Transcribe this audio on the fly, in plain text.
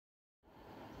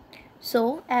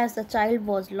So, as the child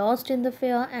was lost in the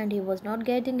fear and he was not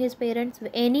getting his parents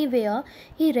anywhere,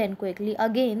 he ran quickly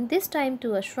again, this time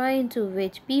to a shrine to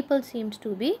which people seemed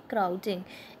to be crowding.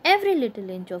 Every little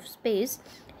inch of space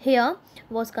here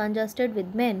was congested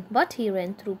with men, but he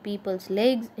ran through people's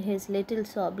legs, his little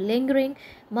sob lingering.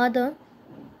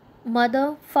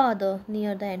 Mother, father,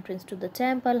 near the entrance to the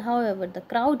temple. However, the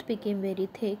crowd became very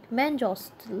thick. Men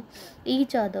jostled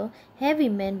each other, heavy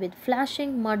men with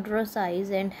flashing murderous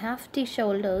eyes and hefty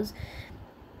shoulders.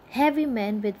 Heavy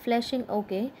men with flashing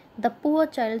okay. The poor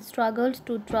child struggled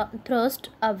to thrust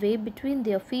a way between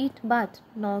their feet, but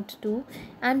knocked to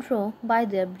and fro by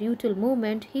their brutal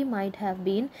movement, he might have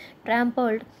been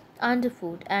trampled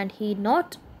underfoot, and he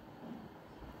not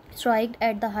striked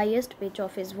at the highest pitch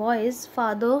of his voice,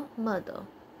 Father, Mother.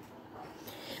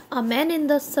 A man in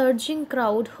the surging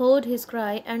crowd heard his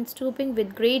cry and, stooping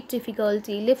with great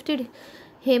difficulty, lifted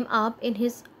him up in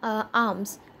his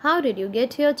arms. How did you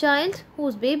get here, child?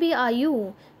 Whose baby are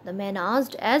you? The man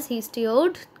asked as he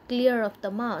steered clear of the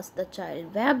mass. The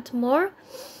child wept more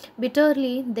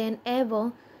bitterly than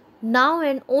ever now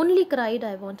and only cried,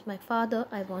 I want my father,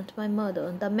 I want my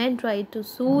mother. The man tried to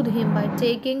soothe him by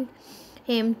taking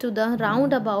him to the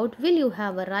roundabout. Will you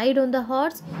have a ride on the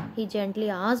horse? He gently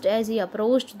asked as he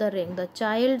approached the ring. The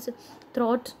child's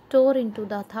throat tore into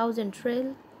the thousand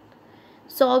shrill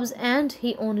sobs and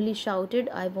he only shouted,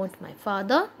 I want my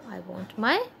father, I want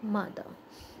my mother.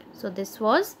 So this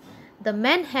was the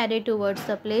man headed towards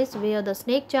the place where the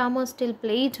snake charmer still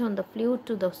played on the flute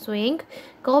to the swing.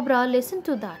 Cobra, listen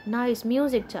to that nice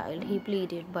music, child, he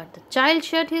pleaded. But the child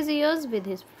shut his ears with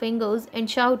his fingers and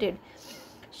shouted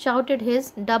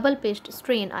his double-pitched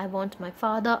strain, I want my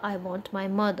father, I want my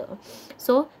mother.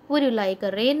 So, would you like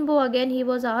a rainbow again, he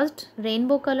was asked.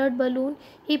 Rainbow-colored balloon,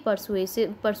 he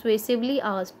persuasively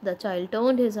asked. The child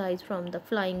turned his eyes from the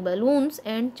flying balloons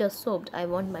and just sobbed, I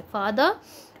want my father,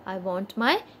 I want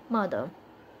my mother.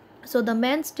 So the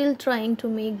man, still trying to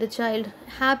make the child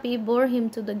happy, bore him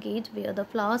to the gate where the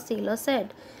flower seller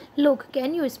said, Look,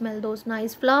 can you smell those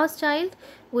nice flowers, child?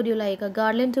 Would you like a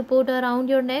garland to put around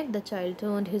your neck? The child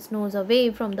turned his nose away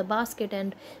from the basket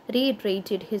and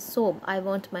reiterated his sob, I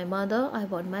want my mother, I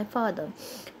want my father.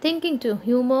 Thinking to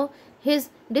humor his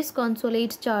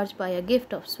disconsolate charge by a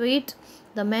gift of sweet,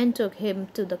 the man took him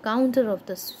to the counter of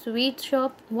the sweet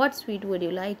shop. What sweet would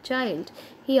you like, child?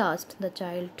 He asked. The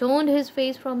child turned his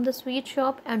face from the sweet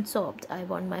shop and sobbed, I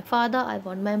want my father, I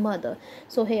want my mother.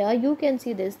 So here you can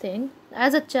see this thing.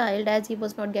 As a child, as he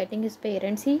was not getting his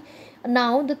parents, he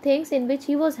now the things in which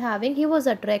he was having, he was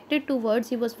attracted towards,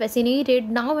 he was fascinated.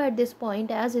 Now at this point,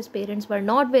 as his parents were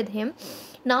not with him,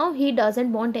 now he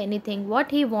doesn't want anything.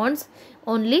 What he wants,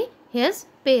 only his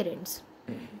parents.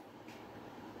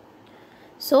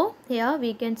 So here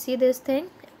we can see this thing.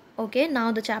 Okay,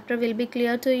 now the chapter will be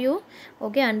clear to you.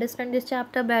 Okay, understand this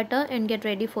chapter better and get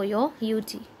ready for your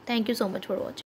UT. Thank you so much for watching.